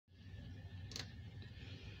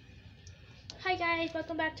guys,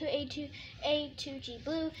 welcome back to A2G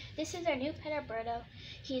Blue. This is our new pet Alberto.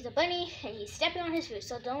 He's a bunny and he's stepping on his food,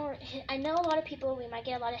 so don't worry. I know a lot of people, we might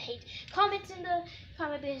get a lot of hate comments in the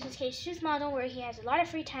comment business case. Too small, don't worry, he has a lot of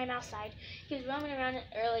free time outside. He was roaming around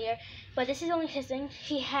earlier, but this is only his thing.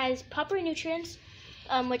 He has proper nutrients,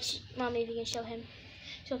 which Mommy, if you can show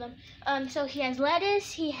them. So he has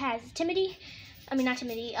lettuce, he has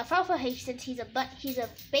alfalfa, since he's a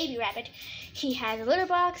baby rabbit. He has a litter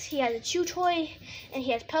box, he has a chew toy, and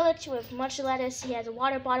he has pellets with much lettuce. He has a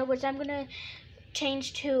water bottle, which I'm gonna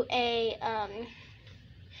change to a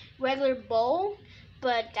regular bowl,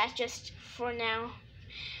 but that's just for now.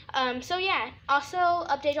 So yeah, also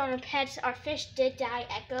update on our pets. Our fish did die,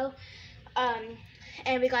 Echo,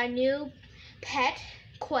 and we got a new pet,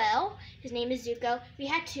 Quail. His name is Zuko. We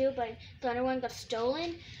had two, but the other one got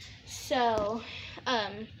stolen. So,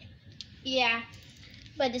 yeah.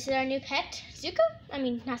 But this is our new pet, Zuko.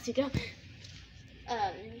 Not Zuko.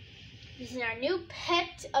 This is our new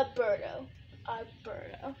pet, Alberto.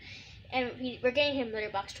 And we're getting him litter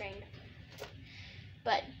box trained.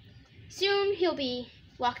 But soon he'll be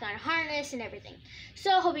walking on a harness and everything.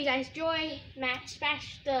 So hope you guys enjoy.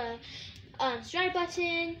 Smash the subscribe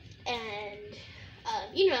button, and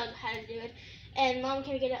you know how to do it. And Mom,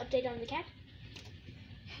 can we get an update on the cat?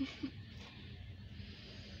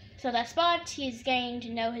 So that Spot, he's getting to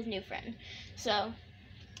know his new friend. So,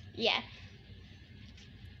 yeah.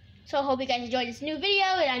 So I hope you guys enjoyed this new video,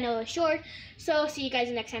 and I know it's short. So see you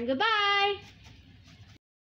guys next time. Goodbye!